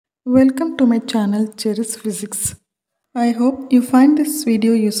Welcome to my channel TRB Physics. I hope you find this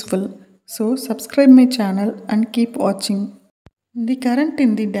video useful. So subscribe my channel and keep watching. The current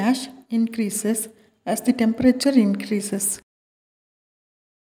in the dash increases as the temperature increases.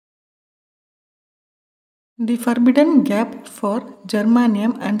 The forbidden gap for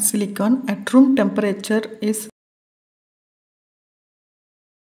germanium and silicon at room temperature is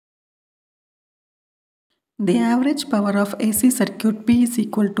the average power of AC circuit P is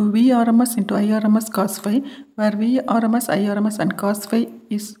equal to Vrms into Irms cos phi, where Vrms, Irms and cos phi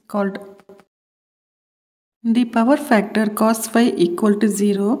is called. The power factor cos phi equal to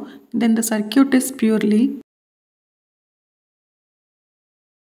 0, then the circuit is purely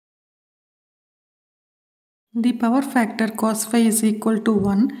the power factor cos phi is equal to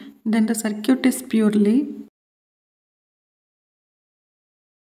 1, then the circuit is purely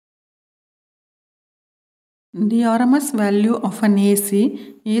the RMS value of an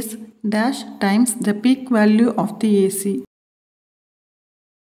AC is dash times the peak value of the AC.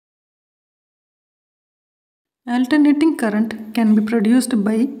 Alternating current can be produced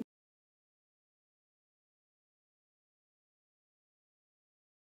by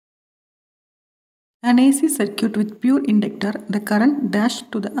an AC circuit with pure inductor. The current dash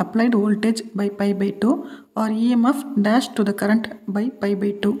to the applied voltage by pi by 2 or EMF dash to the current by pi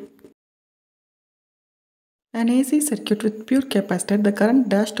by 2. An AC circuit with pure capacitor, the current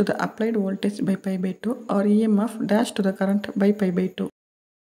dash to the applied voltage by pi by 2 or EMF dash to the current by pi by 2.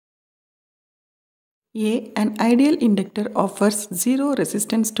 A. An ideal inductor offers zero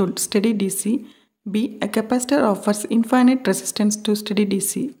resistance to steady DC. B. A capacitor offers infinite resistance to steady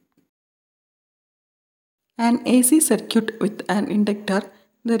DC. An AC circuit with an inductor,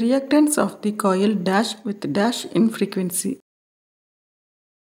 the reactance of the coil dash with dash in frequency.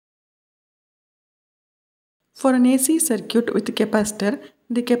 For an AC circuit with capacitor,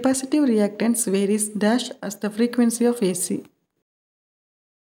 the capacitive reactance varies dash as the frequency of AC.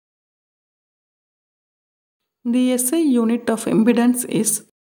 The SI unit of impedance is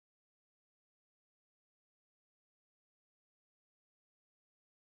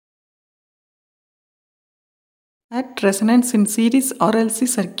at resonance in series RLC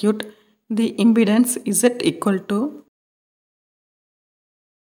circuit. The impedance Z equal to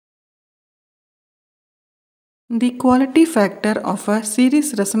the quality factor of a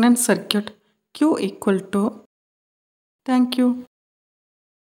series resonance circuit Q equal to. Thank you.